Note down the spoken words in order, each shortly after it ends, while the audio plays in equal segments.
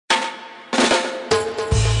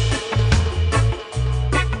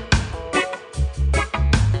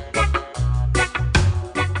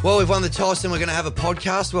Well, we've won the toss and we're going to have a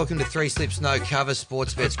podcast. Welcome to Three Slips No Cover,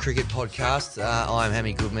 Sportsbet's cricket podcast. I'm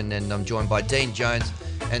Hammy Goodman and I'm joined by Dean Jones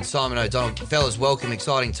and Simon O'Donnell. Fellas, welcome.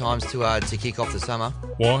 Exciting times to kick off the summer.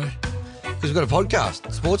 Why? Because we've got a podcast,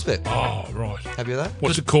 Sportsbet. Oh, right. Happy with that?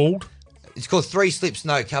 What's it called? It's called Three Slips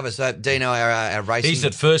No Cover. So, Dino, our racing... He's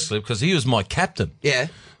at first slip because he was my captain. Yeah.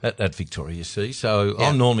 At Victoria, you see. So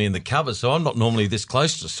I'm normally in the cover, so I'm not normally this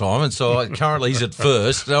close to Simon. So currently he's at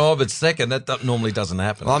first, so I'm at second. That normally doesn't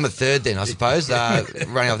happen. Well, I'm at third then, I suppose,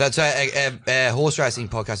 running off that. So our horse racing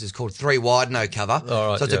podcast is called Three Wide No Cover. All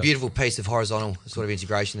right, so it's a beautiful piece of horizontal sort of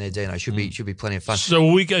integration there, Dino. Should be plenty of fun. So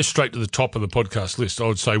will we go straight to the top of the podcast list? I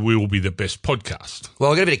would say we will be the best podcast. Well,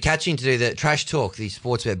 we've got a bit of catching to do. The Trash Talk, the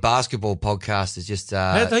Sportsbet basketball podcast is just...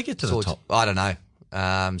 How'd they get to the top? I don't know.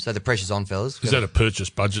 So the pressure's on, fellas. Is that a purchase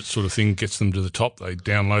budget sort of thing gets them to the top? They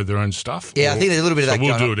download their own stuff? Yeah, I think there's a little bit of that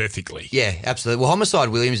we'll going on. do it ethically. Yeah, absolutely. Well, Homicide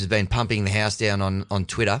Williams has been pumping the house down on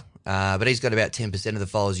Twitter, but he's got about 10% of the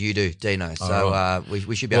followers you do, Dino. So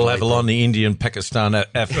we should be able to... We'll have a lot of the Indian, Pakistan,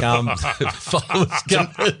 Afghan followers.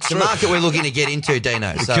 It's a market we're looking to get into,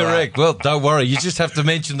 Dino. So, Correct. Well, don't worry. You just have to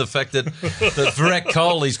mention the fact that Virat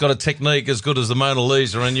Kohli's got a technique as good as the Mona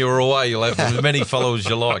Lisa, and you're away. You'll have as many followers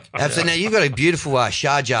you like. Absolutely. Now, you've got a beautiful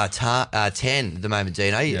Sharjah 10 at the moment,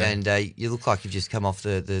 Dino, and you look like you've just come off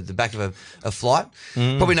the back of a flight.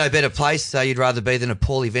 Probably no better place you'd rather be than a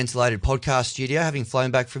poorly ventilated podcast studio, having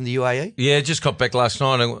flown back from the UAE. Yeah, just got back last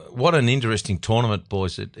night. And what an interesting tournament,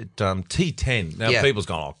 boys. T10. Now, people's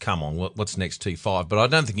going, oh, come on, what's next T5? But I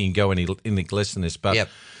don't think you can go any less than this. But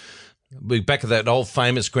we're back at that old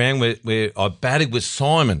famous ground where I batted with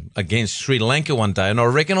Simon against Sri Lanka one day. And I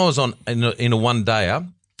reckon I was in a one-dayer.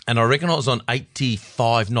 And I reckon I was on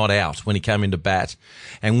 85 not out when he came into bat.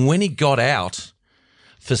 And when he got out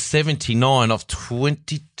for 79 off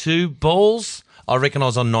 22 balls, I reckon I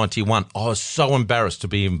was on 91. I was so embarrassed to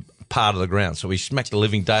be in part of the ground. So we smacked the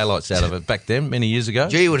living daylights out of it back then, many years ago.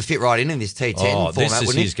 Gee, you would have fit right in this T10 format, this is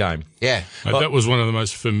wouldn't his game. Yeah. Mate, that was one of the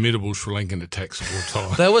most formidable Sri Lankan attacks of all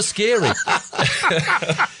time. They were scary.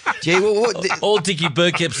 Gee, All Dickie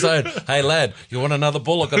Burke kept saying, hey, lad, you want another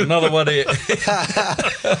ball? I've got another one here.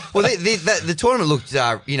 Well, the tournament looked,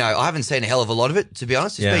 I haven't seen a hell of a lot of it, to be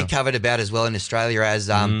honest. It's been covered about as well in Australia as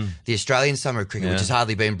the Australian Summer of Cricket, which has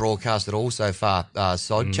hardly been broadcast at all so far.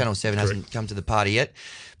 SOD, Channel 7 hasn't come to the party yet.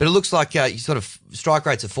 But it looks like sort of strike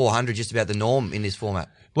rates of 400, just about the norm in this format.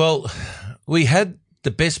 Well, we had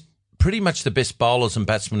pretty much the best bowlers and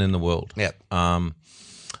batsmen in the world. Yep.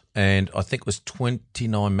 And I think it was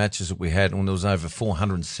 29 matches that we had, and there was over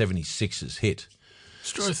 476s hit.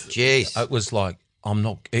 Jeez. It was like,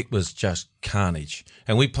 it was just carnage.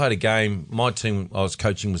 And we played a game, my team I was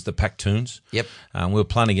coaching was the Paktoons. Yep. We were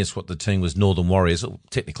playing against what the team was Northern Warriors.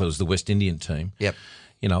 Technically it was the West Indian team. Yep.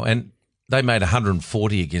 And they made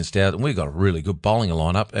 140 against ours, and we got a really good bowling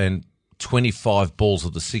lineup, and 25 balls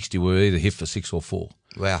of the 60 were either hit for 6 or 4.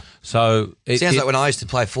 Wow. So Sounds like when I used to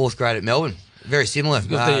play fourth grade at Melbourne. Very similar.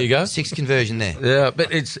 There you go. 6 conversion there. Yeah,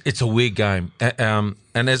 but it's a weird game. And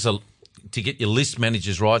to get your list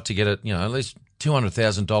managers right, to get it, at least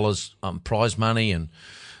 $200,000 prize money, and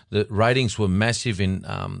the ratings were massive in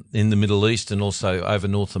the Middle East and also over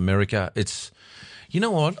North America. It's, you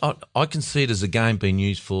know what? I can see it as a game being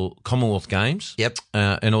used for Commonwealth Games. Yep.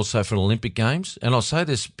 And also for Olympic Games. And I'll say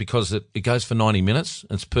this because it goes for 90 minutes.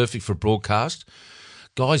 And it's perfect for broadcast.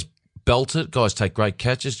 Guys belt it. Guys take great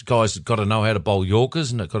catches. Guys have got to know how to bowl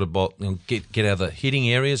Yorkers and they've got to get out of the hitting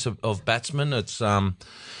areas of batsmen. It's a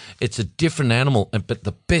different animal. But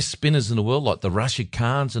the best spinners in the world, like the Rashid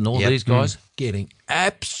Khans and all these guys, getting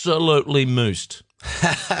absolutely moosed.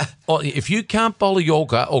 If you can't bowl a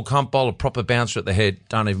Yorker or can't bowl a proper bouncer at the head,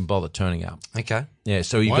 don't even bother turning up. Okay. Yeah,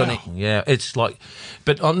 so you've got to, it's like,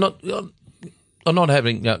 but I'm not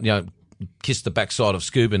having, kiss the backside of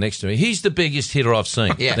Scuba next to me. He's the biggest hitter I've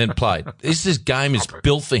seen and played. This game is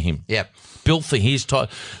built for him. Yep. Built for his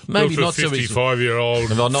type. Maybe built for not 55-year-old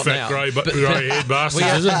fat grey-haired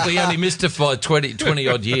bastard. We only mystified 20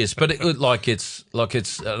 odd years, but it's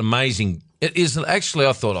an amazing. It isn't actually.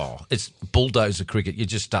 I thought, it's bulldozer cricket. You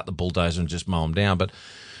just start the bulldozer and just mow them down. But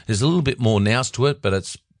there's a little bit more nous to it. But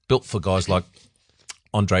it's built for guys like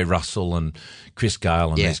Andre Russell and Chris Gale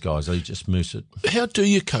and these guys. They just moose it. How do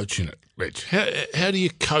you coach in it? Rich, how do you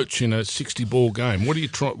coach in a 60-ball game? What do you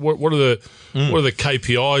try? What are the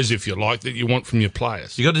KPIs, if you like, that you want from your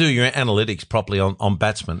players? You got to do your analytics properly on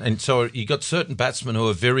batsmen, and so you got certain batsmen who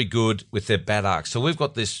are very good with their bat arcs. So we've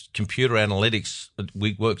got this computer analytics.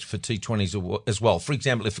 We worked for T20s as well. For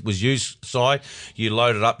example, if it was you, Si, you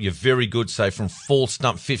load it up. You're very good, say from 4th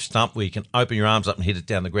stump, 5th stump, where you can open your arms up and hit it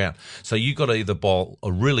down the ground. So you got to either bowl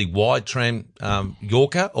a really wide tram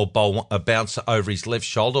Yorker or bowl a bouncer over his left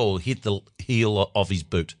shoulder or hit the heel of his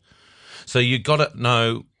boot. So you've got to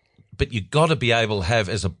know, but you've got to be able to have,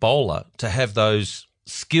 as a bowler, to have those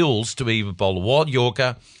skills to either bowl a wide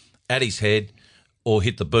Yorker at his head or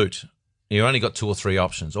hit the boot. You only got 2 or 3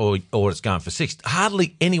 options, or it's going for 6.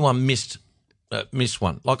 Hardly anyone missed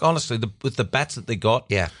one. Like, honestly, with the bats that they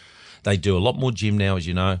got, they do a lot more gym now, as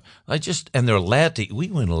you know. And they're allowed to. We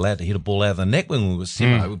weren't allowed to hit a ball out of the net when we were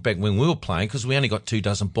Simo, back when we were playing, because we only got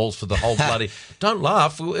 24 balls for the whole bloody. Don't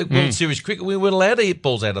laugh. World Series cricket, we weren't allowed to hit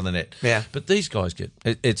balls out of the net. Yeah. But these guys get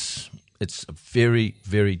it's a very,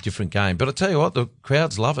 very different game. But I tell you what, the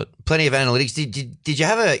crowds love it. Plenty of analytics. Did you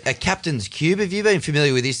have a captain's cube? Have you been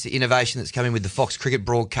familiar with this innovation that's coming with the Fox cricket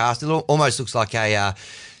broadcast? It almost looks like a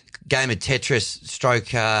game of Tetris stroke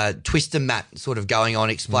twister mat sort of going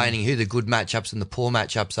on, explaining who the good matchups and the poor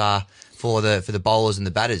matchups are for the bowlers and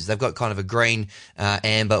the batters. They've got kind of a green,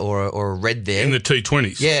 amber or a red there. In the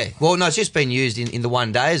T20s? Yeah. Well, no, it's just been used in the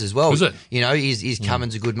one days as well. Is it? You know, is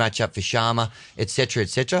Cummins a good matchup for Sharma, et cetera, et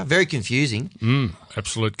cetera. Very confusing.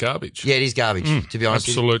 Absolute garbage. Yeah, it is garbage, to be honest.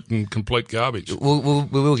 Absolute and complete garbage. We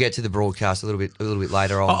will get to the broadcast a little bit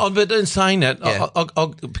later on. But in saying that,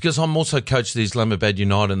 because I'm also coached the Islamabad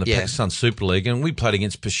United and the Pakistan Super League, and we played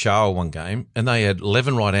against Peshawar one game, and they had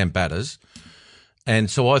 11 right-hand batters.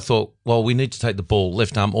 And so I thought, well, we need to take the ball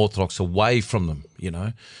left-arm orthodox away from them, you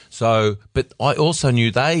know. So, but I also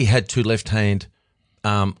knew they had 2 left-hand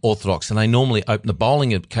orthodox, and they normally open the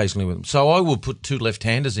bowling occasionally with them. So I would put 2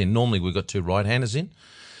 left-handers in. Normally we've got 2 right-handers in.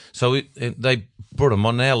 So they brought them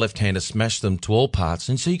on. Now left-handers smashed them to all parts.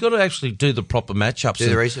 And so you've got to actually do the proper matchups, do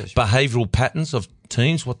the research, behavioural patterns of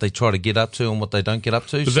teams, what they try to get up to and what they don't get up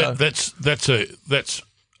to. But that's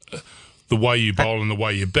the way you bowl and the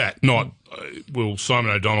way you bat, not will Simon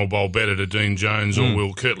O'Donnell bowl better to Dean Jones or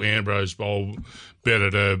will Curtly Ambrose bowl better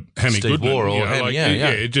to Hammy Steve Goodman? Waugh or Hammy,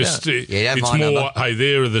 it's more, hey,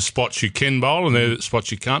 there are the spots you can bowl and there are the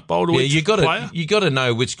spots you can't bowl to each player. You got to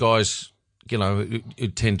know which guys, you know, who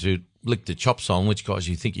tend to lick the chops on, which guys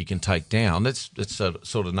you think you can take down. That's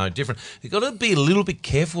sort of no different. You've got to be a little bit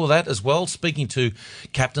careful of that as well, speaking to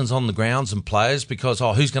captains on the grounds and players, because,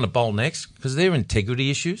 who's going to bowl next? Because they're integrity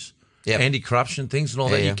issues. Anti-corruption things and all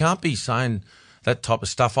that. You can't be saying that type of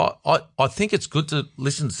stuff. I think it's good to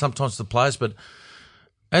listen sometimes to the players, but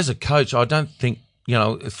as a coach, I don't think, you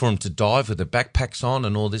know, for them to dive with their backpacks on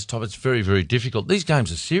and all this type, it's very, very difficult. These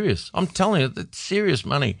games are serious. I'm telling you that serious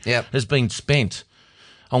money has been spent.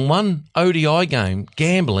 On one ODI game,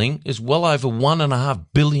 gambling is well over $1.5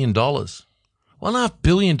 billion. $1.5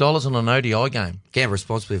 billion on an ODI game. Gamble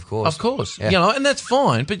responsibly, of course. Of course. You know, and that's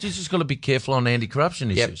fine, but you just got to be careful on anti-corruption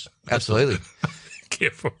issues. Absolutely.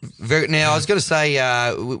 Careful. Now, I was going to say,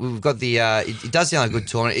 we've got the, it does sound like a good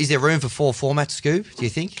tournament. Is there room for 4 formats, Scoob, do you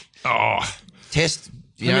think? Test,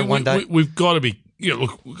 one day? We've got to be,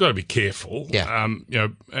 we've got to be careful. Yeah.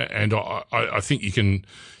 And I think you can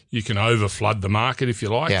overflood the market if you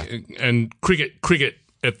like. Yeah. And cricket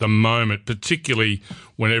at the moment, particularly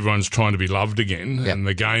when everyone's trying to be loved again and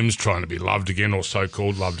the game's trying to be loved again or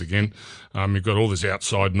so-called loved again, you've got all this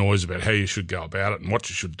outside noise about how you should go about it and what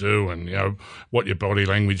you should do and, you know, what your body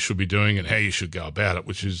language should be doing and how you should go about it,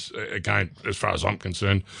 which is, again, as far as I'm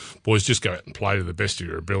concerned, boys, just go out and play to the best of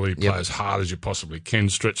your ability, play as hard as you possibly can,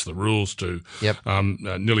 stretch the rules to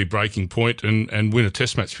nearly breaking point and win a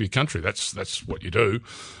test match for your country. That's what you do.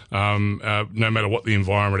 No matter what the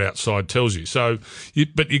environment outside tells you. So,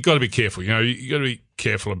 but you've got to be careful. You know, you've got to be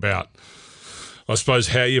careful about, I suppose,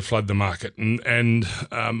 how you flood the market. And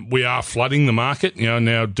we are flooding the market. You know,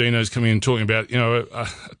 now Dino's coming in and talking about, you know, a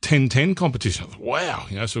 10-10 competition. Wow.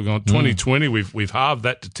 You know, so we've gone 2020, we've halved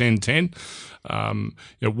that to 10-10. You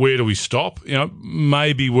know, where do we stop? You know,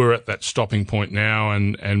 maybe we're at that stopping point now,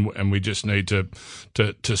 and we just need to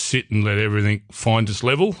sit and let everything find its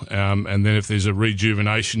level. And then if there's a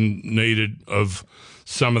rejuvenation needed of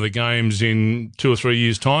some of the games in 2 or 3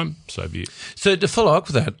 years' time, so be it. So to follow up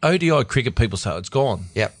with that, ODI cricket, people say it's gone.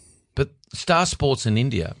 Yep. But Star Sports in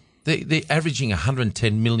India, they're averaging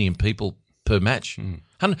 110 million people per match.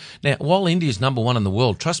 Now, while India's number 1 in the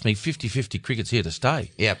world, trust me, 50-50 cricket's here to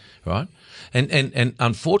stay. Yep. Right? And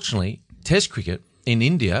unfortunately, Test cricket in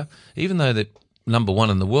India, even though they're number 1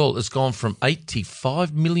 in the world, has gone from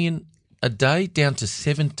 85 million a day down to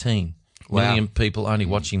 17 million people only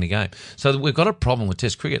watching the game. So we've got a problem with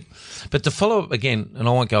Test cricket. But to follow up again, and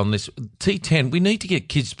I won't go on this, T10, we need to get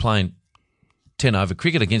kids playing 10-over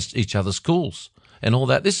cricket against each other's schools and all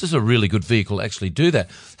that. This is a really good vehicle to actually do that.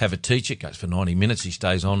 Have a teacher, goes for 90 minutes, he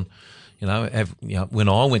stays on. When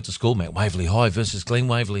I went to school, Mount Waverley High versus Glen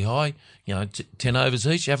Waverley High, 10 overs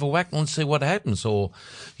each, have a whack and see what happens. Or,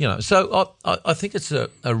 so I think it's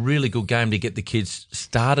a really good game to get the kids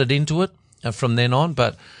started into it from then on.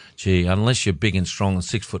 But, gee, unless you're big and strong and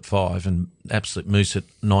 6'5" and absolute moose at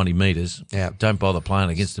 90 metres, don't bother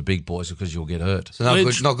playing against the big boys because you'll get hurt. So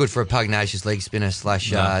not good for a pugnacious leg spinner /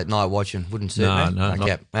 night watching. Wouldn't suit me.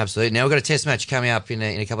 No, absolutely. Now we've got a test match coming up in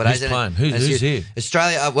a couple of days. Who's playing? Who's here?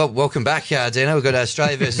 Australia. Welcome back, Dino. We've got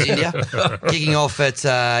Australia versus India kicking off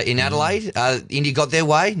in Adelaide. India got their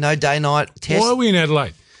way. No day-night test. Why are we in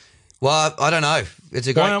Adelaide? Well, I don't know.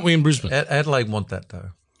 Why aren't we in Brisbane? Adelaide want that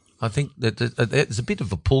though. I think that there's a bit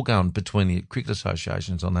of a pull going between the cricket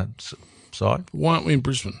associations on that side. Why aren't we in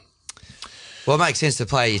Brisbane? Well, it makes sense to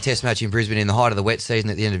play your test match in Brisbane in the height of the wet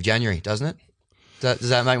season at the end of January, doesn't it? Does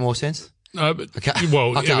that make more sense? No, but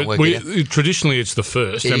traditionally it's the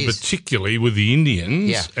first, and particularly with the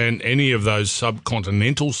Indians and any of those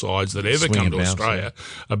subcontinental sides that ever come to Australia,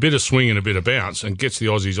 a bit of swing and a bit of bounce and gets the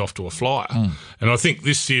Aussies off to a flyer. And I think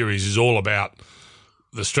this series is all about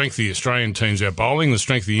the strength of the Australian teams, our bowling, the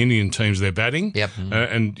strength of the Indian teams, their batting,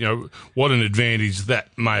 and what an advantage that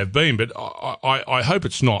may have been. But I hope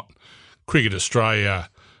it's not Cricket Australia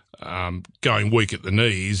going weak at the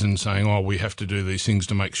knees and saying, we have to do these things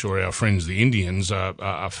to make sure our friends, the Indians,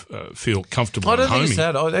 feel comfortable. I don't think it's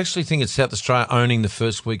that. I actually think it's South Australia owning the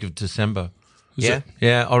first week of December. Yeah,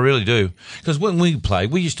 I really do. Because when we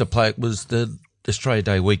played, we used to play, it was the Australia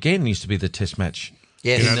Day weekend used to be the test match.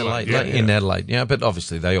 Yes. In Adelaide. Yeah, but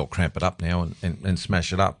obviously they all cramp it up now and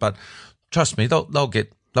smash it up. But trust me, they'll get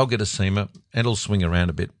a seamer and it'll swing around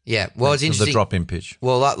a bit. Yeah, well, it's interesting. The drop-in pitch.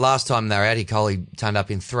 Well, last time they were out, Kohli turned up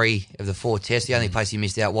in 3 of the 4 tests. The only place he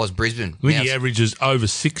missed out was Brisbane. I think he averages over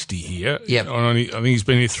 60 here. Yep. I think he's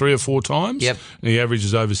been here 3 or 4 times. Yep. And he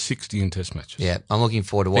averages over 60 in test matches. Yeah, I'm looking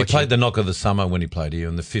forward to watching. He played the knock of the summer when he played here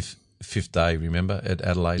on the fifth day, remember, at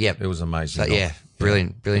Adelaide? Yep. It was amazing. So,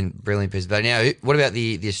 brilliant piece. But now, what about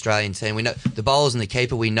the Australian team? We know the bowlers and the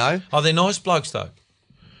keeper. We know. Oh, they're nice blokes though.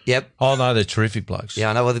 Yep. Oh no, they're terrific blokes.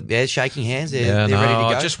 Yeah, I know. Well, they're shaking hands. They're ready to go.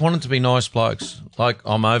 I just wanted to be nice blokes. Like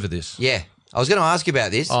I'm over this. Yeah, I was going to ask you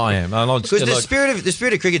about this. I am. Because the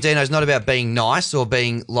spirit of cricket, Dino, is not about being nice or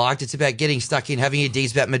being liked. It's about getting stuck in, having your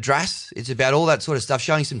D's about Madras. It's about all that sort of stuff,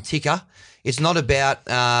 showing some ticker. It's not about,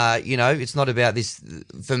 it's not about this,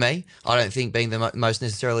 for me, I don't think being the most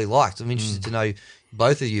necessarily liked. I'm interested to know,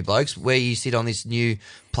 both of you blokes, where you sit on this new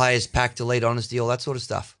players pact, elite honesty, all that sort of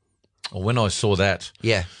stuff. Well, when I saw that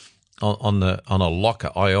on a locker,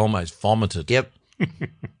 I almost vomited. Yep.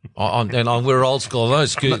 We're old school. No,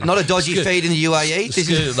 not a dodgy feed in the UAE.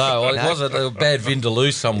 It wasn't a bad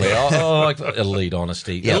Vindaloo somewhere. I like elite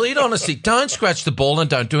honesty. Yep. Elite honesty. Don't scratch the ball and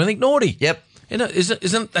don't do anything naughty. Yep.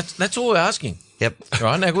 Isn't that's all we're asking? Yep.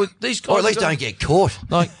 Right now, these guys, or at least don't get caught.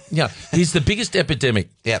 Here's the biggest epidemic.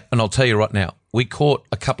 Yep. And I'll tell you right now, we caught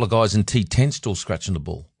a couple of guys in T10 still scratching the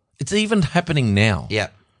ball. It's even happening now.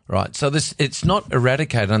 Yep. Right. So it's not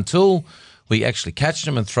eradicated until we actually catch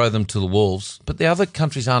them and throw them to the wolves. But the other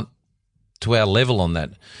countries aren't to our level on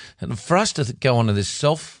that. And for us to go onto this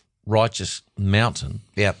self-righteous mountain,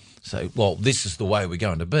 say, well, this is the way we're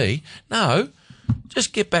going to be. No.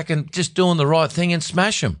 Just get back and just doing the right thing and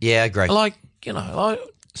smash them. Yeah, great.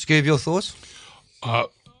 Scoob, your thoughts?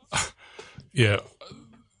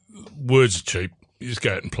 Words are cheap. You just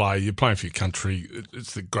go out and play. You're playing for your country.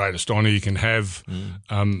 It's the greatest honour you can have.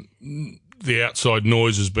 The outside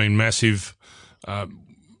noise has been massive.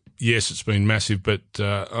 Yes, it's been massive, but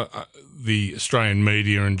the Australian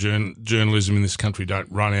media and journalism in this country don't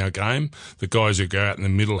run our game. The guys who go out in the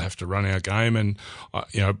middle have to run our game, and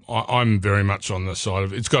I'm very much on the side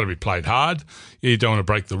of it's got to be played hard. You don't want to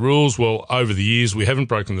break the rules. Well, over the years, we haven't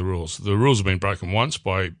broken the rules. The rules have been broken once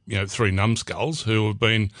by 3 numbskulls who have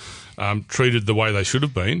been treated the way they should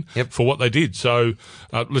have been for what they did. So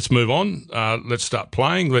let's move on. Let's start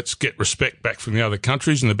playing. Let's get respect back from the other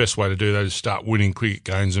countries, and the best way to do that is start winning cricket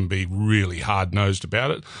games and be really hard-nosed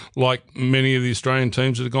about it, like many of the Australian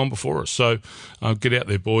teams that have gone before us. So get out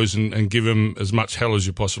there, boys, and give them as much hell as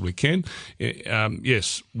you possibly can.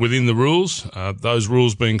 Yes, within the rules, those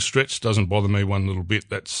rules being stretched doesn't bother me one little bit.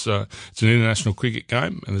 It's an international cricket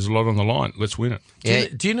game, and there's a lot on the line. Let's win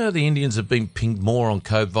it. Do you know the Indians have been pinged more on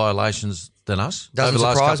code violations than us Doesn't over the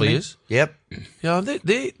last surprise couple me. of years. Yep. Yeah,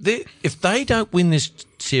 if they don't win this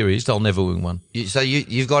series, they'll never win one. So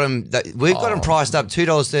you've got them. We've got them priced up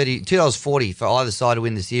 $2.30, $2.40 for either side to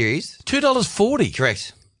win the series. $2.40.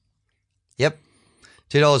 Correct. Yep.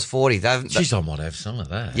 $2.40. Jeez, I might have some of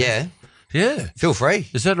that. Yeah. Yeah. Feel free.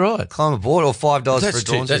 Is that right? Climb aboard, or $5 for a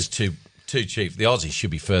drawn. That's too cheap. The Aussies should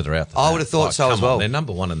be further out than I that. would have thought so as well. They're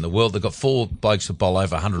number one in the world. They've got 4 blokes that bowl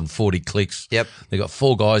over 140 clicks. Yep. They've got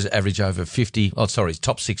 4 guys average over 50. Oh, sorry,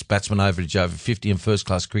 top 6 batsmen average over 50 in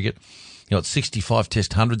first-class cricket. You've got 65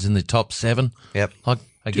 test hundreds in the top 7. Yep. Do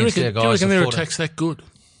you reckon their attack's that good?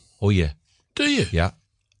 Oh, yeah. Do you? Yeah.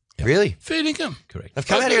 Really? Fair income. Correct. They've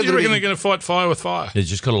come out here. You reckon they're going to fight fire with fire? They've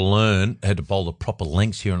just got to learn how to bowl the proper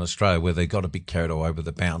lengths here in Australia, where they got a bit carried away with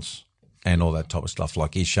the bounce and all that type of stuff.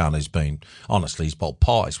 Like Ishan has been, honestly, he's bowled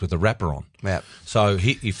pies with a wrapper on. Yeah. So if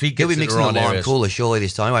he He'll gets be it mixing right the lime areas, cooler surely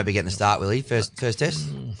this time. He won't be getting the start, will he? First test?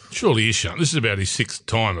 Surely Ishan. This is about his 6th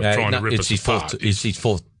time of trying to rip us apart. It's his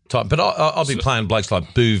 4th time. But I'll be playing blokes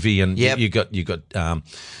like Boovy, and Yep. you got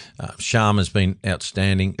Sharma's been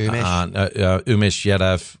outstanding. Umesh. Umesh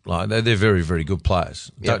Yadav, like they're very, very good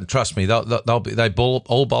players. Yep. Don't trust me. They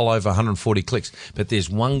all bowl over 140 clicks. But there's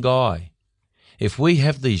one guy. If we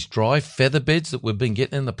have these dry feather beds that we've been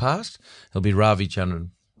getting in the past, it'll be Ravi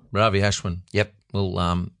Ashwin. Yep.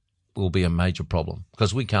 Will be a major problem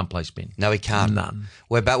because we can't play spin. No, we can't. None.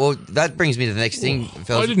 We're back. Well, that brings me to the next thing,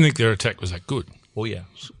 fellas. I didn't think their attack was that good. Oh yeah.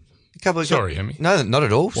 Sorry, Hammy. No, not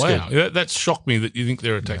at all. Wow, that shocked me that you think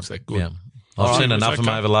their attack's that good. Yeah. I've seen enough of them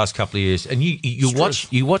over the last couple of years. And you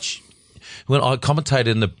watch when I commentated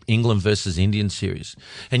in the England versus Indian series,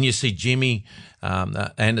 and you see Jimmy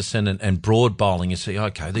Anderson and Broad bowling, you see,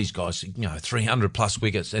 okay, these guys, 300 plus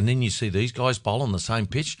wickets, and then you see these guys bowl on the same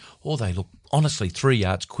pitch, they look honestly 3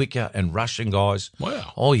 yards quicker and rushing guys.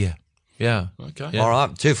 Wow. Oh yeah. Yeah. Okay. Yeah. All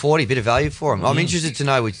right, 240, bit of value for him. I'm interested to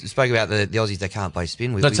know. We spoke about the Aussies that can't play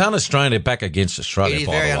spin. That's un-Australian. They're back against Australia. It is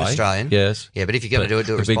by very the way. un-Australian. Yes. Yeah, but if you're going to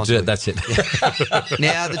do it responsibly. That's it.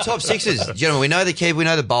 Now the top 6s, gentlemen. We know the keep, we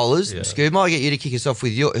know the bowlers. Yeah. Scoob, I'll get you to kick us off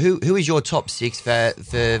with who is your top 6 for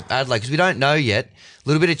Adelaide? Because we don't know yet. A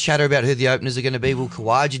little bit of chatter about who the openers are going to be. Will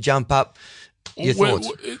Khawaja jump up? Your thoughts?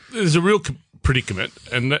 There's a real predicament,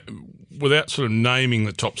 and that, without sort of naming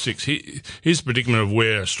the top 6, here's the predicament of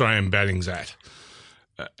where Australian batting's at.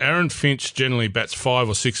 Aaron Finch generally bats 5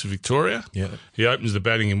 or 6 for Victoria. Yeah. He opens the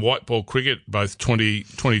batting in white ball cricket, both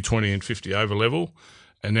 20-20 and 50 over level,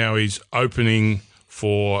 and now he's opening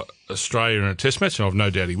for Australia in a test match, and I've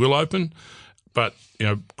no doubt he will open. But,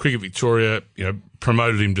 Cricket Victoria,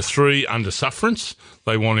 promoted him to 3 under sufferance.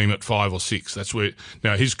 They want him at 5 or 6. That's where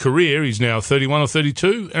now his career, he's now 31 or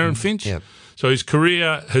 32, Aaron Finch. Yep. So his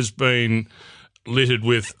career has been littered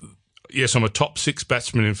with, yes, I'm a top 6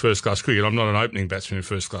 batsman in first-class cricket. I'm not an opening batsman in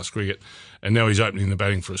first-class cricket. And now he's opening the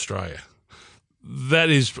batting for Australia.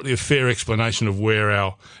 That is a fair explanation of where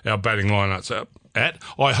our batting lineup's at.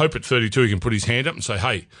 I hope at 32 he can put his hand up and say,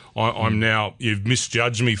 hey, I'm now, you've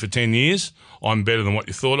misjudged me for 10 years. I'm better than what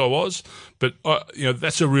you thought I was. But,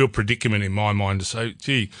 that's a real predicament in my mind to say,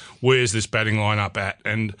 gee, where's this batting lineup at?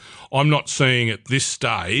 And I'm not seeing at this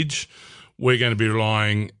stage we're going to be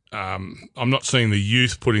relying I'm not seeing the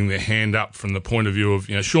youth putting their hand up from the point of view of,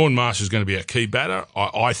 Sean Marsh is going to be a key batter,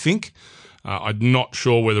 I think. I'm not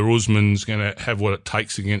sure whether Usman's going to have what it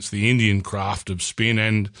takes against the Indian craft of spin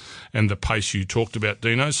and the pace you talked about,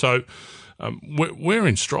 Dino. So we're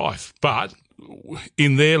in strife, but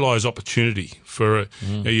in there lies opportunity for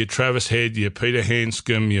your Travis Head, your Peter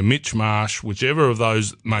Hanscom, your Mitch Marsh, whichever of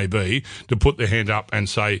those may be, to put their hand up and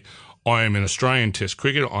say, I am in Australian Test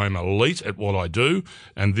cricket. I am elite at what I do,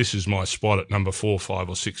 and this is my spot at number 4, 5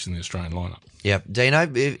 or 6 in the Australian lineup. Yep. Dino,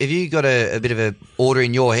 have you got a bit of a order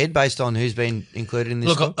in your head based on who's been included in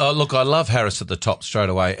this? Look, I love Harris at the top straight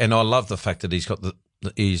away, and I love the fact that he's got the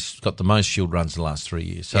most Shield runs the last 3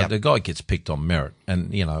 years. So the guy gets picked on merit,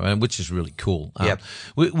 and which is really cool.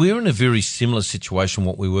 We're in a very similar situation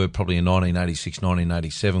what we were probably in 1986,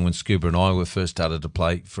 1987 when Scuba and I were first started to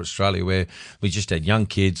play for Australia, where we just had young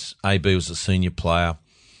kids. AB was a senior player.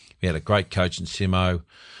 We had a great coach in Simo,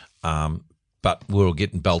 but we were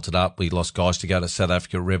getting belted up. We lost guys to go to South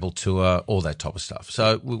Africa Rebel Tour, all that type of stuff.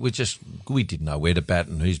 So we didn't know where to bat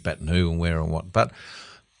and who's batting who and where and what. But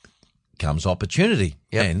comes opportunity.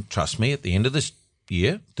 Yep. And trust me, at the end of this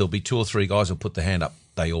year, there'll be 2 or 3 guys who'll put their hand up.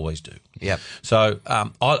 They always do. Yep. So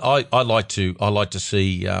I like to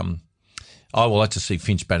see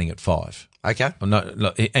Finch batting at 5. Okay.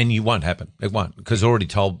 No, and you won't happen. It won't, because already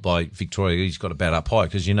told by Victoria he's got to bat up high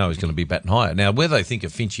because he's going to be batting higher. Now, whether they think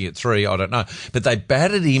of Finchy at 3, I don't know. But they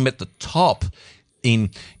batted him at the top in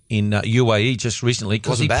in UAE just recently.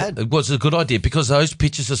 Wasn't bad. It was a good idea because those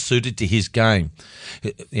pitches are suited to his game,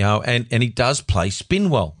 and he does play spin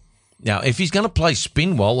well. Now, if he's going to play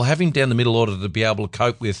spin well, we'll have him down the middle order to be able to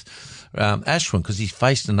cope with Ashwin because he's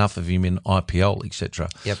faced enough of him in IPL, etc.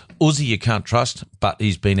 Yep. Uzi you can't trust, but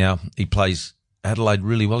he plays Adelaide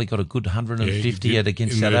really well. He got a good 150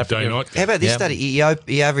 against South Africa. How about this study?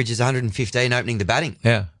 He averages 115 opening the batting.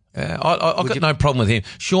 Yeah. I've got no problem with him.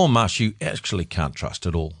 Sean Marsh, you actually can't trust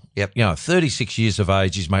at all. Yep. 36 years of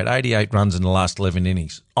age, he's made 88 runs in the last 11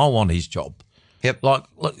 innings. I want his job. Yep. Look,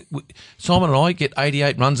 Simon and I get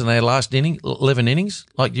 88 runs in our last 11 innings.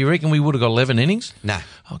 Do you reckon we would have got 11 innings? No.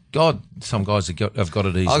 Oh, God, some guys have got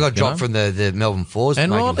it easy. I got dropped from the Melbourne Fours.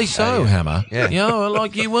 And rightly so, Hammer. Yeah.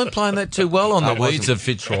 You weren't playing that too well on the weeds of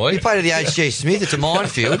Fitzroy. He played at the HG Smith. It's a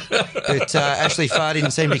minefield. But Ashley Farr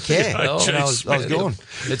didn't seem to care. I was gone.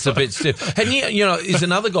 It's a bit stiff. And, is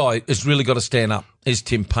another guy who's really got to stand up is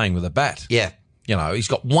Tim Payne with a bat. Yeah. He's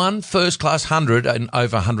got one first-class 100 in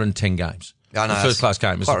over 110 games. I know. First-class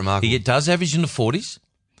game. Quite remarkable. He does average in the 40s.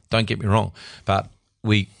 Don't get me wrong. But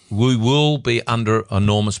we will be under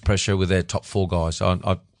enormous pressure with our top four guys.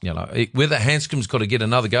 Whether Hanscom's got to get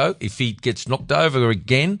another go, if he gets knocked over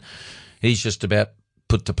again, he's just about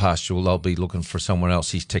put to pasture. They'll be looking for someone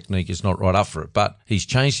else. His technique is not right up for it. But he's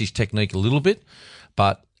changed his technique a little bit.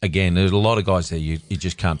 But again, there's a lot of guys there you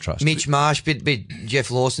just can't trust. Mitch Marsh,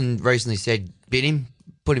 Jeff Lawson recently said, bin him.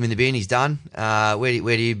 Put him in the bin. He's done. Where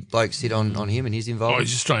do you blokes sit on him and his involvement?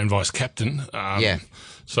 He's Australian vice captain. Yeah.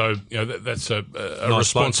 So that's a nice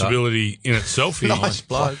responsibility in itself. Nice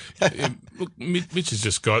bloke. Look, Mitch has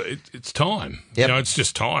just got it. It's time. Yep. It's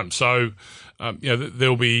just time. So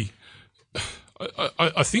there'll be.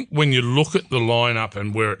 I think when you look at the lineup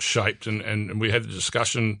and where it's shaped, and we had the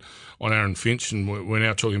discussion on Aaron Finch, and we're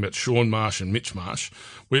now talking about Sean Marsh and Mitch Marsh,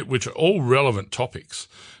 which are all relevant topics.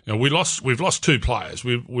 We've lost two players.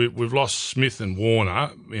 We've lost Smith and Warner.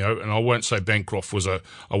 And I won't say Bancroft was a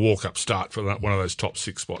walk-up start for one of those top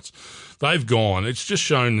six spots. They've gone. It's just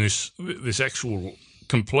shown this actual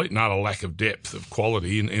complete and utter lack of depth of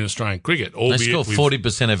quality in Australian cricket. They scored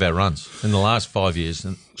 40% of our runs in the last 5 years.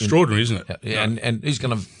 Extraordinary, isn't it? Yeah, and he's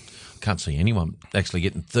going to. Can't see anyone actually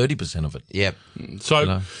getting 30% of it. Yep.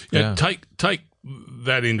 So take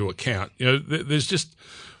that into account. There's just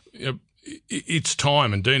it's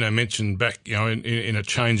time, and Dino mentioned back in a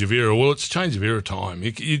change of era. Well, it's change of era time.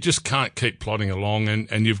 You just can't keep plodding along,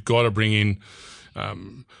 and you've got to bring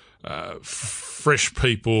in fresh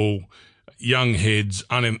people, young heads,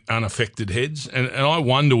 unaffected heads, and I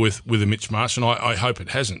wonder with a Mitch Marsh, and I hope it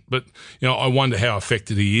hasn't, but I wonder how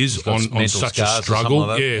affected he is on such a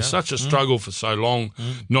struggle. Such a struggle for so long,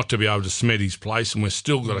 not to be able to cement his place, and we've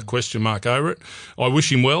still got a question mark over it. I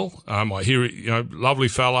wish him well. I hear it, lovely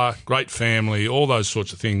fella, great family, all those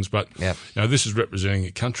sorts of things, but this is representing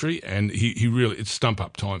a country, and he really, it's stump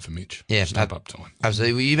up time for Mitch. Yeah, stump up time.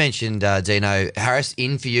 Absolutely. Well, you mentioned Dino Harris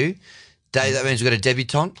in for you. Dave, that means we've got a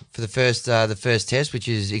debutant for the first test, which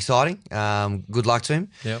is exciting. Good luck to him.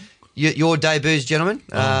 Yep. Your debuts, gentlemen.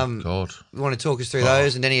 God. You want to talk us through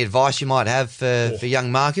those and any advice you might have for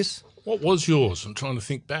young Marcus? What was yours? I'm trying to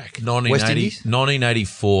think back.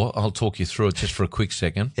 1984. I'll talk you through it just for a quick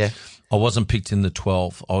second. Yeah. I wasn't picked in the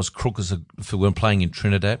 12. I was crook when playing in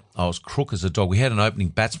Trinidad. I was crook as a dog. We had an opening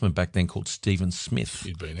batsman back then called Stephen Smith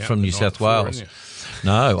from New South Wales.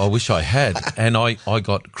 No, I wish I had. And I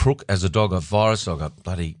got crook as a dog, a virus. I got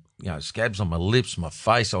bloody scabs on my lips, my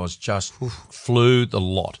face. I was just flew the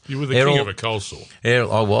lot. You were the king of a cold sore.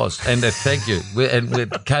 I was. And thank you. And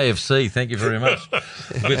with KFC, thank you very much,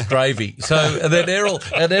 with gravy. So and then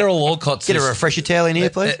Errol Alcott says, get a refresher towel in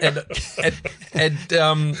here, please. And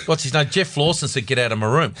what's his name? Jeff Lawson said, get out of my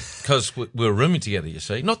room, because we were rooming together, you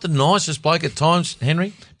see. Not the nicest bloke at times,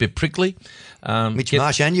 Henry, a bit prickly. Mitch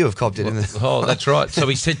Marsh and you have copped it. Oh, that's right. So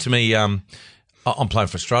he said to me, I'm playing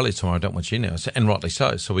for Australia tomorrow, I don't want you now. And rightly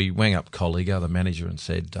so. So we rang up Colliga, the manager, and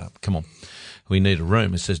said, come on, we need a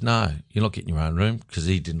room. He says, no, you're not getting your own room, because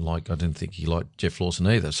I didn't think he liked Jeff Lawson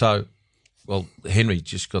either. So, well, Henry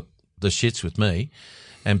just got the shits with me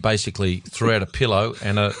and basically threw out a pillow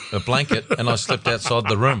and a blanket, and I slept outside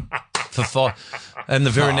the room for 5. And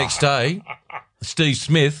the very next day, Steve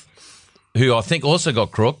Smith, who I think also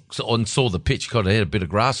got crook and saw the pitch, got a bit of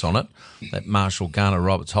grass on it, that Marshall Garner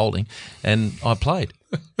Roberts holding, and I played.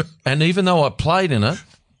 And even though I played in it,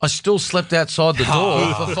 I still slept outside the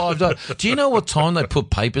door for 5 days. Do you know what time they put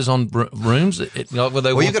papers on rooms? Where they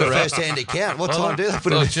you've got a first-hand account. What time do they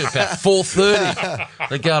put it? About 4:30.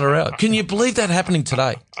 They got her out. Can you believe that happening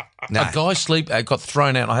today? No. A guy got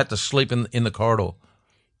thrown out. I had to sleep in the corridor.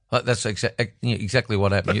 That's exactly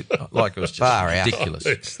what happened. It was just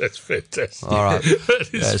ridiculous. That's fantastic. All right.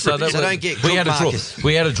 So don't get we had a draw.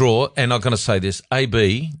 We had a draw, and I'm going to say this: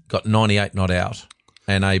 AB got 98 not out,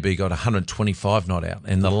 and AB got 125 not out.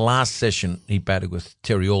 And the last session, he batted with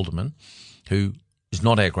Terry Alderman, who is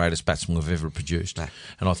not our greatest batsman we've ever produced. No.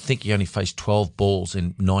 And I think he only faced 12 balls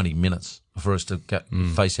in 90 minutes for us to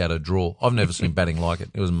face out a draw. I've never seen batting like it.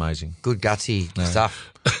 It was amazing. Good gutsy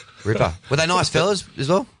stuff. Ripper. Were they nice fellas as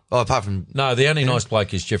well? Oh, apart from the only nice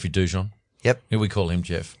bloke is Jeffrey Dujon. Yep. Here we call him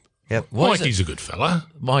Jeff. Yep. Mikey's a good fella.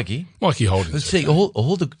 Mikey Holdings. See,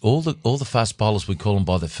 all the fast bowlers we call them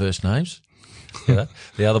by their first names. Yeah.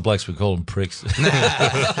 The other blokes we call them pricks.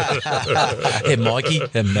 And Mikey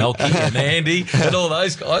and Melky and Andy and all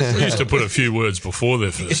those guys. We used to put a few words before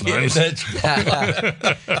their first names.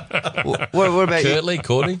 What about Curtly,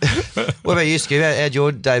 Courtney? What about you, Scoop? How'd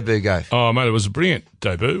your debut go? Oh, mate, it was a brilliant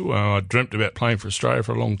debut. I dreamt about playing for Australia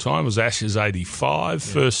for a long time. It was Ashes 85.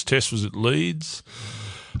 Yeah. First test was at Leeds.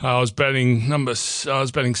 I was batting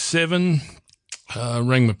 7.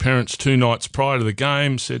 Rang my parents 2 nights prior to the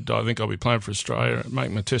game, said, I think I'll be playing for Australia,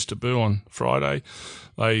 make my test debut on Friday.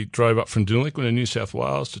 They drove up from Dunliquin in New South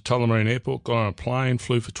Wales to Tullamarine Airport, got on a plane,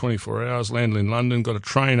 flew for 24 hours, landed in London, got a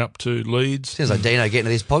train up to Leeds. Sounds like Dino getting to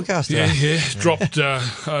this podcast today.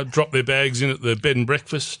 Yeah. Dropped their bags in at the bed and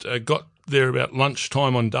breakfast, got there about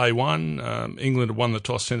lunchtime on day one. England had won the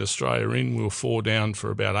toss, sent Australia in. We were 4 down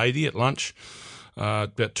for about 80 at lunch.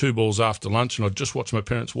 About 2 balls after lunch, and I'd just watched my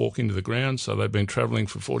parents walk into the ground, so they'd been travelling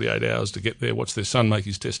for 48 hours to get there, watch their son make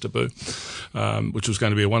his test debut, which was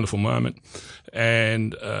going to be a wonderful moment.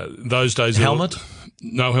 And those days...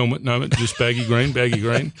 No helmet, just baggy green.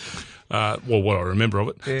 What I remember of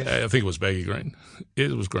it. Yeah. I think it was baggy green. Yeah,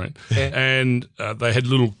 it was green. Yeah. And they had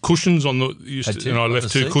little cushions on the... I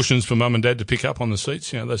left 2 cushions for Mum and Dad to pick up on the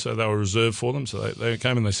seats. They were reserved for them, so they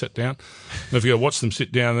came and they sat down. And if you go watch them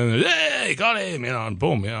sit down, then they got him, and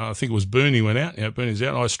boom. I think it was Booney went out. Booney's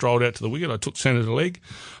out. I strolled out to the wicket. I took centre to leg,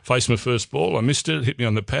 faced my first ball. I missed it, hit me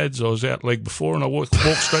on the pads. I was out leg before, and I walked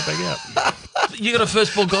straight back out. You got a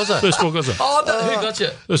first ball gozzer? First ball gozzer. Who got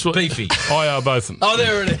you? Beefy. IR both of them. Oh,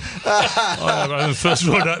 there it is. First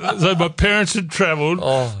of all, so my parents had travelled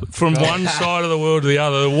from one side of the world to the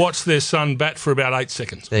other to watch their son bat for about 8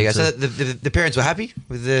 seconds. There you go. So the parents were happy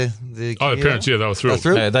with the parents, they were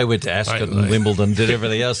thrilled. They went to Ascot and Wimbledon, did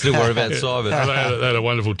everything else. Didn't worry about cyber. They had a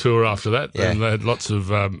wonderful tour after that, and they had lots of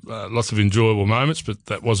enjoyable moments, but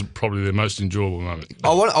that wasn't probably their most enjoyable moment.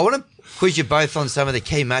 I want to quiz you both on some of the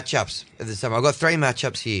key matchups of the summer. I've got 3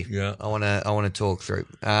 matchups here. Yeah, I want to talk through.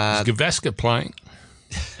 Is Gavaskar playing?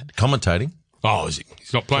 Commentating. Oh, is he?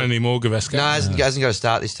 He's not playing anymore, Gavaskar? No, he hasn't got to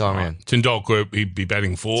start this time around. Tendulkar, he'd be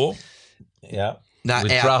batting 4. Yeah. No,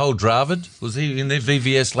 with Rahul Dravid, was he in there?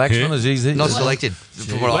 VVS Laxman? Yeah. Is he not selected?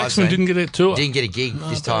 Laxman didn't get a tour. Didn't get a gig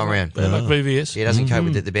this time around. Like VVS. He doesn't cope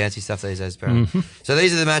with the bouncy stuff these days, apparently. So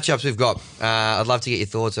these are the matchups we've got. I'd love to get your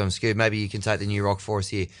thoughts on them, Scoop. Maybe you can take the new rock for us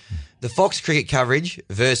here. The Fox cricket coverage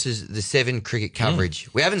versus the 7 cricket coverage.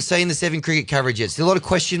 We haven't seen the 7 cricket coverage yet. Still a lot of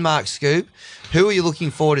question marks, Scoop. Who are you looking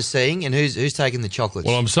forward to seeing, and who's taking the chocolates?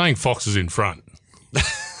 Well, I'm saying Fox is in front.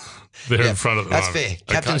 They're in front of the moment. That's fair.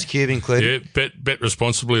 Captain's cube included. Yeah, bet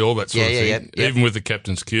responsibly, all that sort of thing. Even with the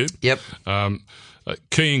captain's cube. Yep.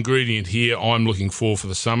 Key ingredient here I'm looking for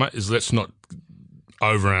the summer is let's not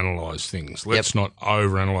overanalyze things. Let's not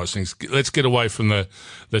overanalyze things. Let's get away from the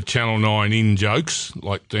Channel 9 in jokes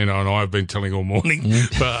like Dino and I have been telling all morning.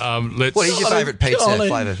 But let's. What is your favourite pizza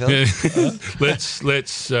flavour, Phil?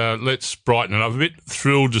 Let's brighten it up a bit.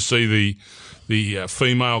 Thrilled to see the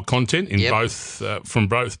female content in both from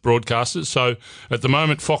both broadcasters. So at the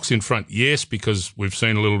moment, Fox in front, yes, because we've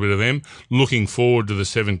seen a little bit of them. Looking forward to the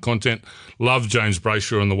 7 content. Love James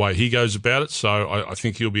Brayshaw and the way he goes about it. So I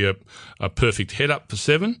think he'll be a perfect head up for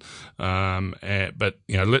 7. But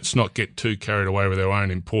let's not get too carried away with our own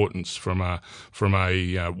importance from a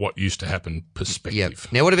what used to happen perspective.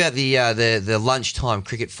 Yep. Now, what about the lunchtime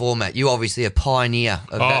cricket format? You obviously a pioneer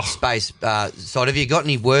of that space. So have you got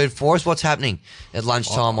any word for us? What's happening at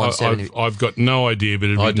lunchtime on 7? I've got no idea, but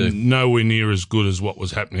it'd be nowhere near as good as what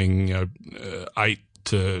was happening 8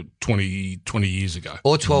 to 20 years ago.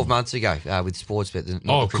 Or 12 months ago with Sportsbet.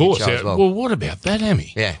 Of course. Yeah. Well, what about that,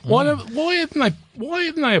 Hammy? Yeah. Why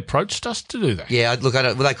haven't they approached us to do that? Yeah, look,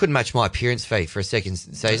 they couldn't match my appearance fee for a second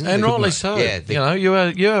season. And rightly so. Yeah, you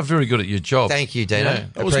are very good at your job. Thank you, Dino. Yeah.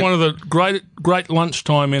 That was one of the great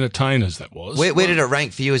lunchtime entertainers, that was. Where did it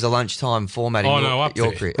rank for you as a lunchtime format in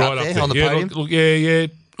your career? Right up there, on the podium? Yeah.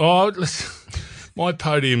 Oh, My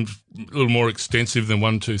podium's a little more extensive than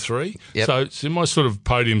 1, 2, 3. Yep. So my sort of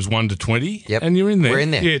podium's 1 to 20. Yep. And you're in there. We're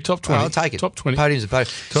in there. Yeah, top 20. I'll take it. Top 20. Podium's a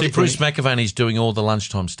podium. See, Bruce McAvaney's doing all the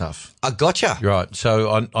lunchtime stuff. I gotcha. Right.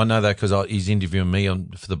 So I know that because he's interviewing me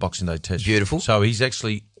for the Boxing Day test. Beautiful. So he's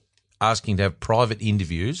actually asking to have private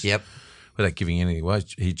interviews. Yep. Without giving any away,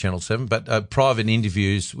 he Channel 7, but private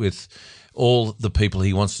interviews with all the people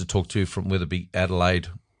he wants to talk to from whether it be Adelaide,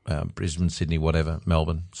 Brisbane, Sydney, whatever,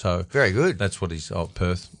 Melbourne. So very good. That's what he's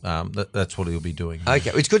Perth. That's what he'll be doing.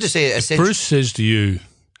 Okay, it's good to see a sense. Bruce says to you,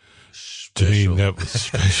 Dean, that was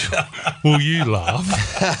special. Will you laugh?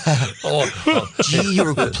 Gee, you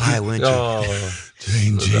were a good player, weren't you?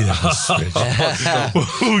 Dean, gee, that was special.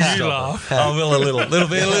 Will you laugh? I will a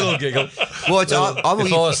little giggle. Well, if I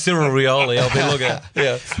was Cyril Rioli, I'll be looking at.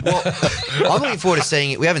 Yeah. Well, I'm looking forward to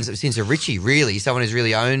seeing it. We haven't since a Richie, really, someone who's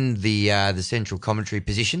really owned the central commentary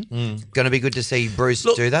position. Going to be good to see Bruce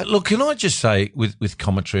do that. Look, can I just say with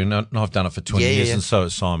commentary, and I've done it for 20 years, and so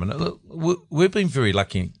has Simon. Look, we've been very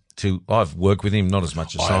lucky. I've worked with him, not as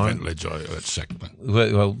much as Simon. I haven't got sacked.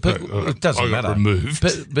 Well, but it doesn't matter. I got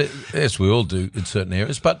removed. But as we all do in certain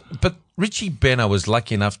areas. But Richie Benner was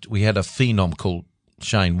lucky enough. We had a phenom called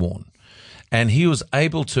Shane Warne, and he was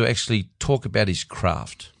able to actually talk about his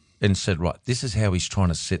craft and said, right, this is how he's trying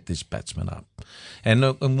to set this batsman up. And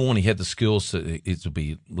Warne, he had the skills. It would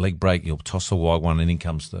be leg break, he'll toss a wide one, and in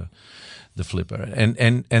comes the flipper. And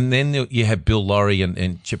then you have Bill Laurie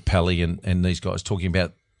and Chip Pally and these guys talking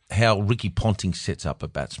about how Ricky Ponting sets up a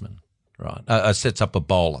batsman, right? Sets up a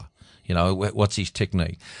bowler. You know, what's his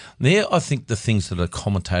technique? There, I think the things that a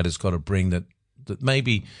commentator's got to bring that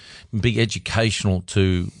maybe be educational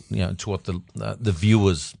to what the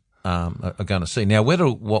viewers are going to see. Now, whether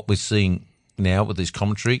what we're seeing now with this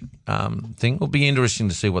commentary thing will be interesting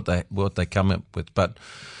to see what they come up with. But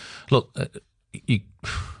look, it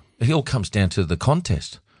all comes down to the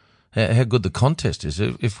contest. How good the contest is.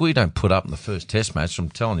 If we don't put up in the first test match, I'm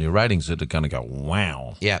telling you, ratings are going to go,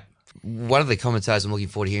 wow. Yeah. One of the commentators I'm looking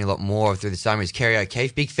forward to hearing a lot more of through the summer is Kerry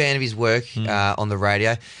O'Keefe. Big fan of his work on the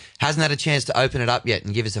radio. Hasn't had a chance to open it up yet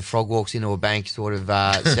and give us a frog walks into a bank sort of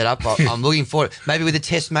setup. I'm looking forward, maybe with the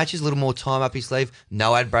test matches, a little more time up his sleeve.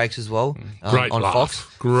 No ad breaks as well Great on laugh.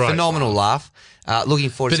 Fox. Great Phenomenal laugh. Looking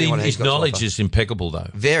forward to seeing what he's got. His knowledge is impeccable, though.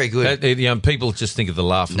 Very good. People just think of the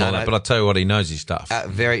laugh and all that, but I tell you what, he knows his stuff.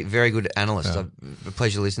 Very, very good analyst. A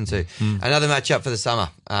pleasure to listen to. Another matchup for the summer.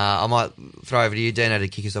 I might throw over to you, Dino, to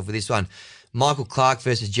kick us off with this one. Michael Clark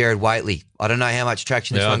versus Gerard Whateley. I don't know how much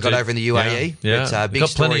traction this one got over in the UAE. Yeah, but, big got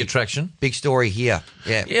story, plenty of traction. Big story here.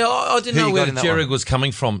 Yeah, I didn't know where Gerard was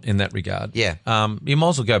coming from in that regard. Yeah, you might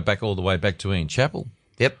as well go back all the way back to Ian Chappell.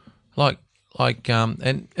 Yep.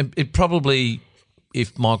 And it probably,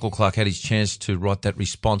 if Michael Clark had his chance to write that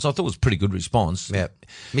response, I thought it was a pretty good response. Yeah,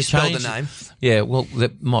 misspelled the name. Yeah, well,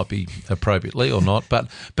 that might be appropriately or not, but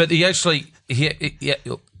he actually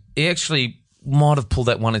might have pulled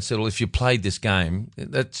that one and said, well, if you played this game,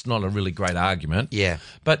 that's not a really great argument. Yeah.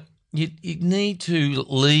 But you need to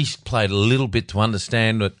at least play it a little bit to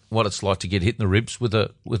understand what it's like to get hit in the ribs with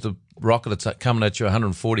a rocket that's coming at you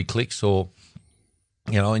 140 clicks and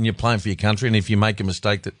you're playing for your country, and if you make a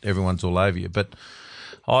mistake that everyone's all over you. But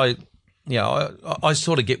I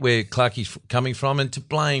sort of get where Clarkie's coming from, and to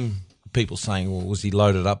blame people saying, well, was he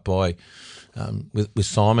loaded up by with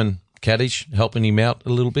Simon Kaddish helping him out a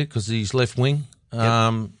little bit because he's left wing?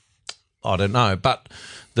 Yep. I don't know, but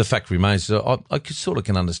the fact remains I sort of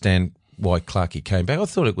can understand why Clarkie came back. I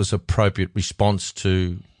thought it was appropriate response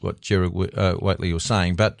to what Gerard Whateley was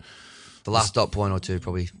saying, but the last dot point or two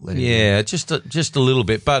probably let him. Yeah, just a little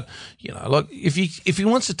bit, but if he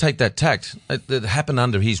wants to take that tact that happened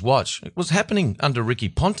under his watch, it was happening under Ricky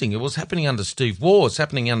Ponting, it was happening under Steve Waugh, it's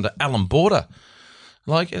happening under Alan Border.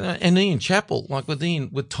 And Ian Chappell,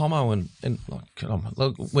 with Tomo and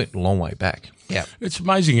went a long way back. Yeah. It's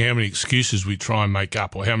amazing how many excuses we try and make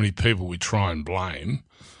up or how many people we try and blame.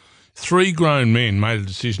 3 grown men made a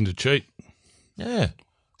decision to cheat. Yeah.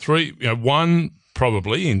 3, one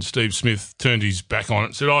probably, and Steve Smith turned his back on it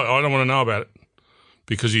and said, I don't want to know about it,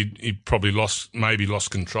 because he probably lost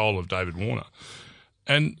control of David Warner.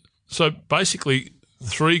 And so basically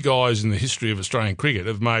 3 guys in the history of Australian cricket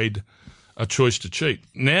have made a choice to cheat.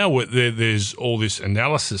 Now there's all this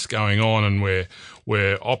analysis going on, and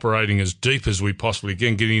we're operating as deep as we possibly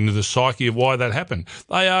can, getting into the psyche of why that happened.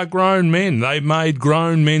 They are grown men. They made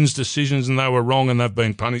grown men's decisions, and they were wrong, and they've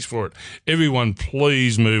been punished for it. Everyone,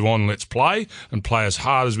 please move on. Let's play, and play as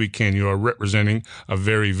hard as we can. You are representing a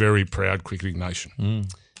very, very proud cricketing nation.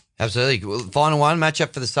 Absolutely. Well, final one,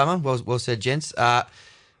 matchup for the summer. Well said, gents.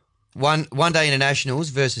 One day internationals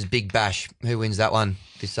versus Big Bash. Who wins that one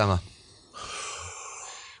this summer?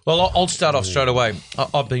 Well, I'll start off straight away.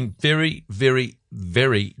 I've been very, very,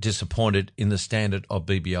 very disappointed in the standard of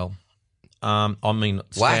BBL.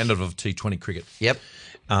 Standard of T20 cricket. Yep.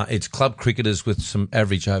 It's club cricketers with some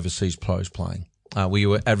average overseas pros playing. We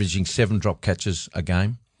were averaging 7 drop catches a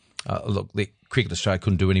game. Look, the Cricket Australia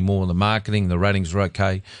couldn't do any more on the marketing. The ratings were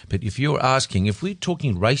okay. But if you're asking, if we're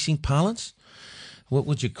talking racing parlance, what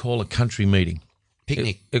would you call a country meeting?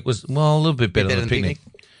 Picnic. It was, well, a little bit better than a picnic.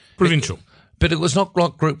 Provincial. But it was not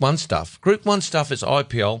like Group 1 stuff. Group 1 stuff is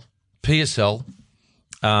IPL, PSL,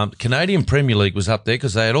 Canadian Premier League was up there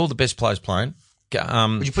because they had all the best players playing.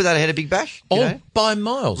 Would you put that ahead of Big Bash? By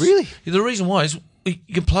miles. Really? The reason why is you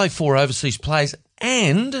can play 4 overseas players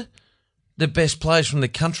and the best players from the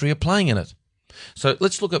country are playing in it. So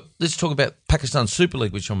let's talk about Pakistan Super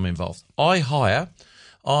League, which I'm involved. What's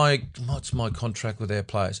my contract with our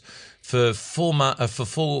players? For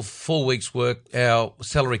 4 weeks' work, our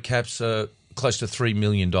salary caps are close to $3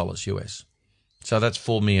 million US. So that's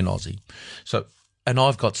 4 million Aussie. So, and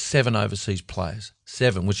I've got 7 overseas players,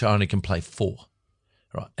 7, which I only can play 4.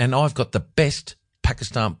 Right. And I've got the best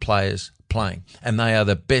Pakistan players playing, and they are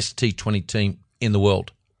the best T20 team in the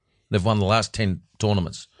world. They've won the last 10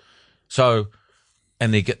 tournaments. So,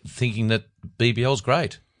 and they get thinking that BBL's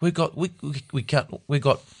great. We got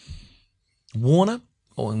Warner,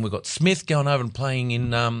 and we've got Smith going over and playing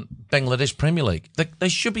in Bangladesh Premier League. They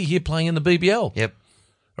should be here playing in the BBL. Yep.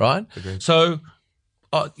 Right? Agreed. So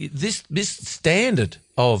this standard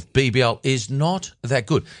of BBL is not that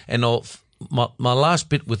good. And my last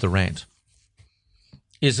bit with the rant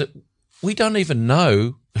is that we don't even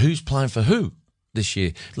know who's playing for who this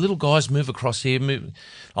year. Little guys move across here.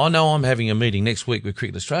 I know I'm having a meeting next week with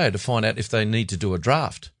Cricket Australia to find out if they need to do a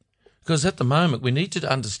draft. Because at the moment, we need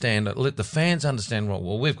to understand, let the fans understand,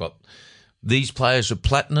 well, we've got these players are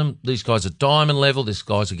platinum, these guys are diamond level, these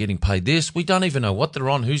guys are getting paid this. We don't even know what they're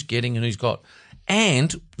on, who's getting and who's got.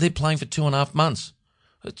 And they're playing for 2.5 months.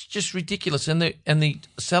 It's just ridiculous. And the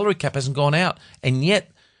salary cap hasn't gone out. And yet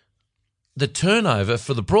the turnover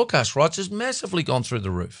for the broadcast rights has massively gone through the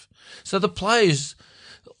roof. So the players,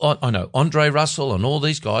 I know, Andre Russell and all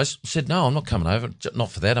these guys said, no, I'm not coming over, not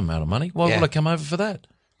for that amount of money. Why would I come over for that?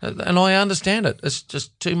 And I understand it. It's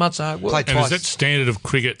just 2 months hard work. And is that standard of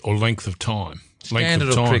cricket or length of time? Standard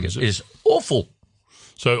of cricket is awful.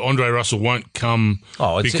 So Andre Russell won't come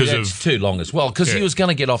because it's too long as well. Because he was going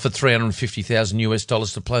to get offered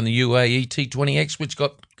 $350,000 to play in the UAE T20X, which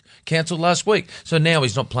got cancelled last week. So now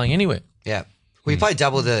he's not playing anywhere. Yeah. Well, he played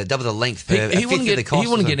double the length for he wouldn't get, the cost. He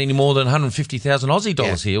wouldn't get any more than 150,000 Aussie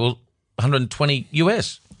dollars here, or 120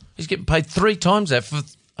 US. He's getting paid 3 times that for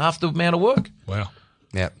half the amount of work. Wow.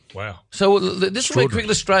 Yeah. Wow. So this is where Cricket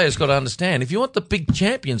Australia's got to understand. If you want the big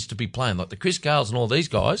champions to be playing, like the Chris Gales and all these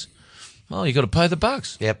guys, well, you've got to pay the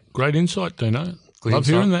bucks. Yep. Great insight, Dino. Good Love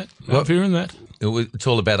insight. hearing that. Love hearing that. It's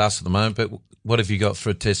all about us at the moment, but what have you got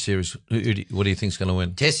for a test series? What do you think's going to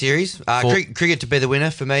win? Test series? Cricket to be the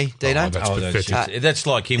winner for me, Dino. That's pathetic. That's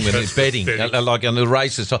like him when he's betting, like on the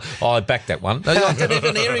races. I back that one. I didn't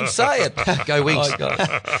even hear him say it. Go Wings.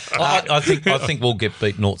 I think we'll get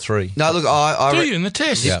beat 0-3. No, look, do you in the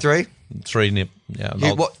test? Yeah. 3? 3-0. Yeah,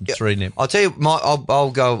 3-0. I'll tell you,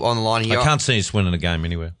 I'll go on the line here. I can't see us winning a game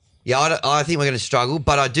anywhere. Yeah, I think we're going to struggle,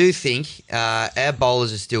 but I do think our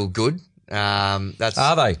bowlers are still good. Are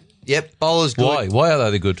they? Yep, bowlers good. Why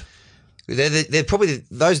are they good? They're probably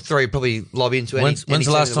those 3 probably lob into any. When's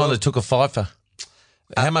the last time they took a fifer?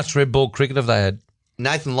 How much red ball cricket have they had?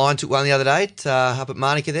 Nathan Lyon took one the other day up at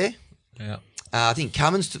Manuka there. Yeah, I think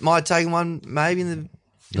Cummins might have taken one maybe in the.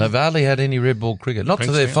 They've hardly had any red ball cricket. Not to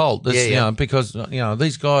their fault. It's, yeah. Because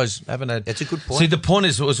these guys haven't had. That's a good point. See, the point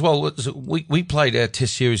is as well. We played our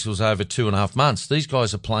test series was over 2.5 months. These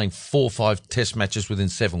guys are playing 4 or 5 test matches within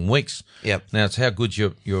 7 weeks. Yep. Now it's how good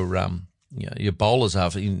your bowlers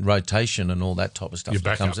are in rotation and all that type of stuff.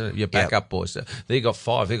 Your backup boys. They got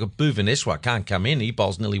 5. They got Bhuvaneswar can't come in. He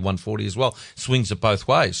bowls nearly 140 as well. Swings it both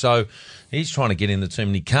ways. So he's trying to get in the team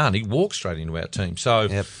and he can't. He walks straight into our team. So.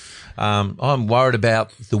 Yep. I'm worried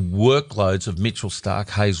about the workloads of Mitchell Stark,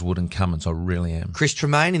 Hazelwood and Cummins. I really am. Chris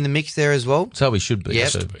Tremaine in the mix there as well. So he should be.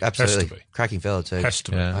 Yes, absolutely. Absolutely. Cracking fella too. Has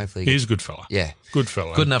to be. Yeah. Hopefully He's a good fella. Yeah. Good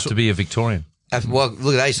fella. Good enough to be a Victorian. Well,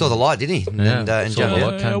 look at that. He saw the light, didn't he? And saw the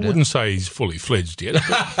light. I wouldn't say he's fully fledged yet.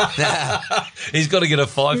 He's got to get a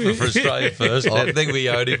fiver for Australia first. I think we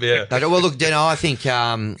owed him. Yeah. No, well, look, Dino, I think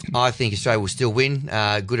Australia will still win.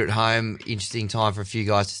 Good at home. Interesting time for a few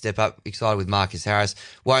guys to step up. Excited with Marcus Harris.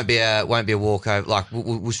 Won't be a walkover. Like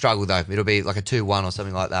we'll struggle though. It'll be like a 2-1 or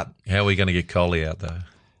something like that. How are we going to get Coley out though?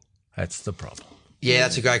 That's the problem. Yeah,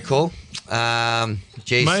 that's a great call.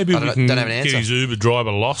 Geez, Maybe we can don't have an get answer. his Uber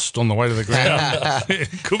driver lost on the way to the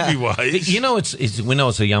ground. Could be ways. You know, it's when I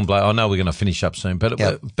was a young bloke. I know we're going to finish up soon, but we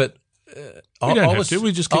don't have to.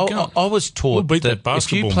 We just keep going. I was taught We'll beat that if you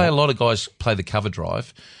basketball play mob. a lot of guys play the cover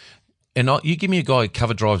drive, and you give me a guy who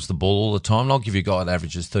cover drives the ball all the time, and I'll give you a guy that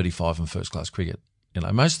averages 35 in first class cricket. You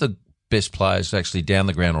know, most of the best players are actually down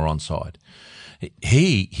the ground or onside.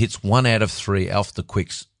 He hits 1 out of 3 off the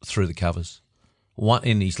quicks through the covers.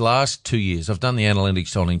 In his last 2 years, I've done the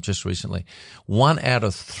analytics on him just recently. 1 out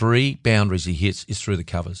of 3 boundaries he hits is through the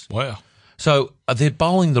covers. Wow. So they're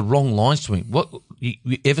bowling the wrong lines to him. What you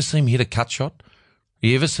ever see him hit a cut shot?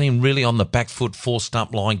 You ever see him really on the back foot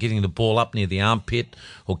 4-stump line, getting the ball up near the armpit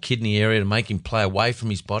or kidney area to make him play away from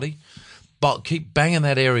his body? But keep banging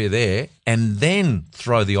that area there and then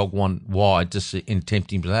throw the odd one wide and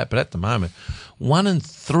tempt him to that. But at the moment, 1 in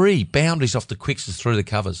 3 boundaries off the quicks is through the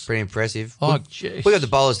covers. Pretty impressive. Oh, we got the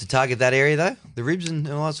bowlers to target that area, though, the ribs and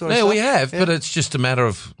all that sort of yeah, stuff. we have, but it's just a matter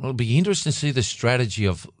of, it'll be interesting to see the strategy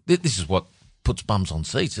of, this is what puts bums on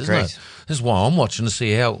seats, isn't it? This is why I'm watching to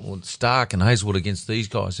see how Stark and Hazelwood against these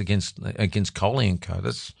guys, against Coley and co.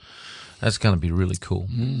 That's going to be really cool.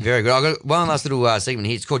 Very good. I've got one last little segment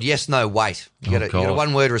here. It's called Yes, No, Wait. You got a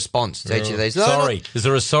one-word response to each of these. Sorry. Is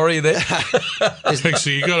there a sorry there?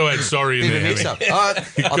 Actually, you got to add sorry in there. Mix up. Hammy. All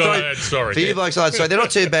right. You've got to add sorry. For you blokes, so they're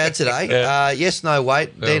not too bad today. Yes, no,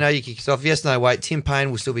 wait. Dino, you kick us off. Yes, no, wait. Tim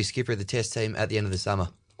Payne will still be skipper of the Test team at the end of the summer.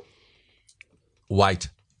 Wait.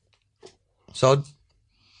 Sod?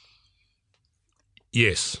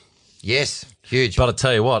 Yes. Yes. Huge. But I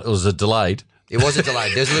tell you what, it was a delayed. It was a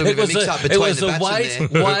delay. There's a little bit of a mix-up between the batsmen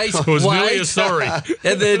there. Wait, It was nearly a sorry.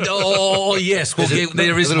 And then, yes,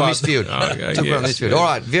 there is a little one. misfield. Okay, Took one yes. misfield. All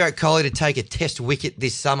right, Virat Kohli to take a Test wicket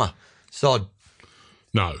this summer. Sod?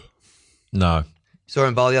 No. No. Saw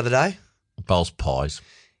him bowl the other day. Bowls pies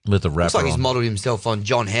with the wrapper Looks like he's on. modelled himself on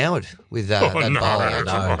John Howard with that bowling.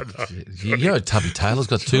 No. You know, Tubby Taylor's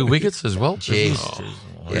got 2 wickets as well. Jeez.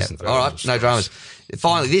 Yeah. All right, no dramas.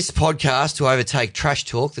 Finally, this podcast to overtake Trash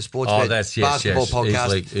Talk, the sports basketball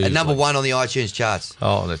podcast, easily. at number 1 on the iTunes charts.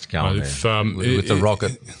 Oh, that's going there. With the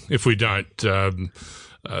rocket. If we don't,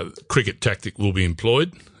 cricket tactic will be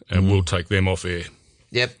employed and we'll take them off air.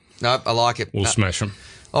 Yep. Nope, I like it. We'll smash them.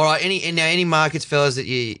 All right. Any markets, fellas, that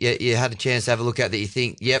you had a chance to have a look at that you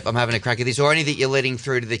think, yep, I'm having a crack at this, or any that you're letting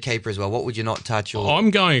through to the keeper as well? What would you not touch? Or I'm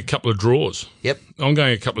going a couple of draws. Yep. I'm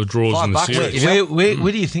going a couple of draws in the $5 series.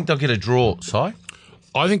 Where do you think they'll get a draw, Si?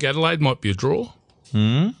 I think Adelaide might be a draw.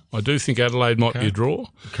 I do think Adelaide might be a draw.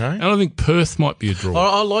 Okay. And I think Perth might be a draw.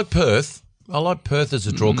 I like Perth. I like Perth as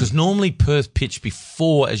a draw because normally Perth pitch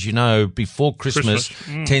before, as you know, before Christmas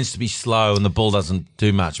tends to be slow and the ball doesn't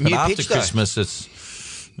do much. But New after pitch, though. Christmas,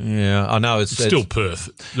 I know it's Still Perth.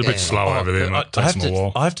 It's a bit slow over there. It takes them a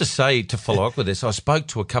while. I have to say, to follow up with this, I spoke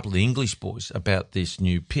to a couple of English boys about this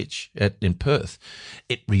new pitch in Perth.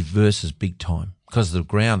 It reverses big time because of the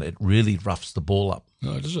ground. It really roughs the ball up.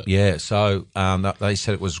 No, does it? Yeah, so they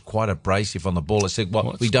said it was quite abrasive on the ball. I said,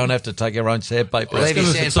 we don't have to take our own sandpaper. leave your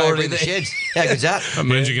It's sandpaper already in the there. sheds. How good's that? That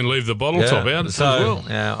means you can leave the bottle top out as well.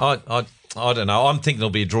 Yeah, I don't know. I'm thinking there'll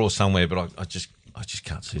be a draw somewhere, but I just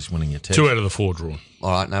can't see us winning a test. 2 out of the 4 drawn. All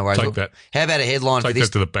right, no worries. Take that. How about a headline for Take this?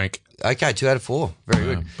 that to the bank. Okay, 2 out of 4.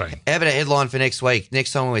 Very good. Bang. How about a headline for next week?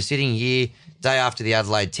 Next time we're sitting here, day after the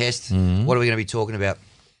Adelaide Test, what are we going to be talking about?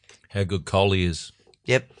 How good Coley is.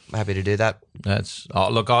 Yep, happy to do that.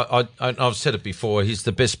 Look, I've said it before. He's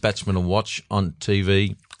the best batsman to watch on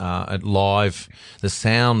TV, at live. The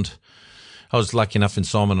sound. I was lucky enough, and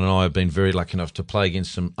Simon and I have been very lucky enough to play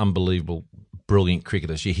against some unbelievable, brilliant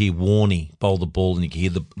cricketers. You hear Warney bowl the ball, and you can hear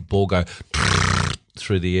the ball go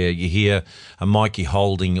through the air. You hear a Mikey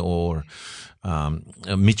Holding or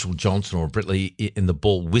a Mitchell Johnson or a Britley, and the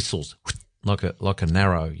ball whistles like a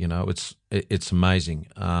narrow. You know, it's amazing.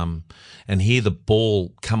 And hear the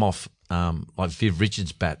ball come off like Viv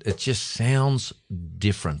Richards' bat. It just sounds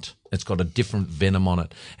different. It's got a different venom on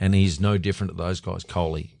it, and he's no different to those guys.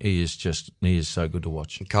 Coley, he is so good to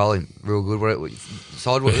watch. Coley, real good.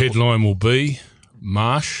 The headline will be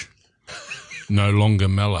Marsh, no longer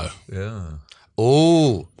mellow. Yeah.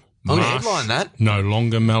 Oh, I'm going to Marsh, headline that. no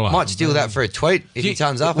longer mellow. Might steal that for a tweet if he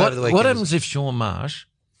turns up over the weekend. What happens if Sean Marsh,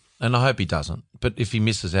 and I hope he doesn't, but if he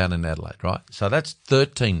misses out in Adelaide, right? So that's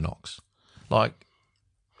 13 knocks. Like,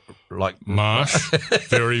 like Marsh,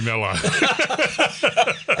 very mellow.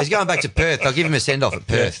 He's going back to Perth. They'll give him a send-off at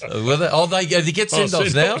Perth. They get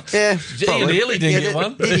send-offs now? Yeah. Ian Healy didn't get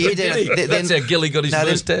one. He did. That's how Gilly got his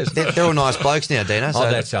first test. They're all nice blokes now, Dino. So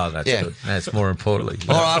that's good. That's more importantly.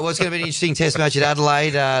 All right, well, it's going to be an interesting test match at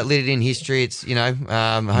Adelaide. Lit it in history. It's,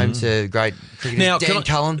 home to great cricketers. Now, Dan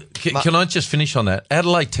Cullen. Can I just finish on that?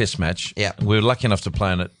 Adelaide test match. Yeah. We were lucky enough to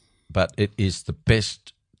play in it, but it is the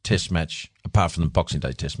best test match, apart from the Boxing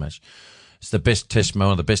Day test match. It's the best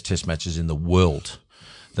one of the best test matches in the world.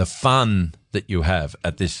 The fun that you have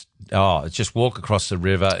at this, it's just walk across the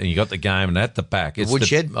river and you got the game, and at the back, it's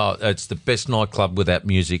Woodshed. It's the best nightclub without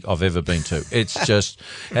music I've ever been to. It's just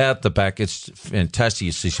out the back. It's fantastic.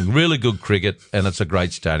 You see some really good cricket, and it's a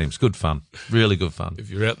great stadium. It's good fun, really good fun. If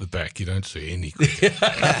you're out the back, you don't see any cricket.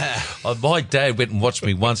 My dad went and watched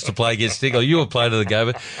me once to play against Diggle. You were playing at the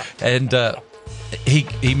game, and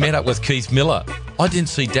he met up with Keith Miller. I didn't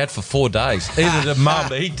see Dad for 4 days. Either the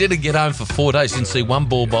mum, he didn't get home for 4 days, didn't see one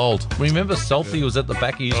ball bowled. Remember Salty was at the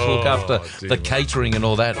back, he used to look after the catering and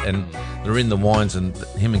all that, and they're in the wines, and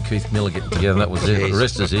him and Keith Miller getting together, and that was it. The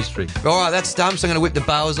rest is history. All right, that's stumps. I'm going to whip the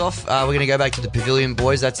bails off. We're going to go back to the pavilion,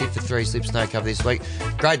 boys. That's it for 3 Slips No Cover this week.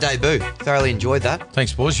 Great debut. Thoroughly enjoyed that.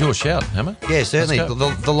 Thanks, boys. Your shout, Hammer. Yeah, certainly.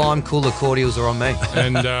 The lime cooler cordials are on me.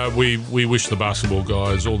 And we wish the basketball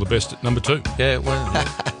guys all the best at number 2. Yeah, well...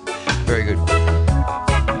 Very good.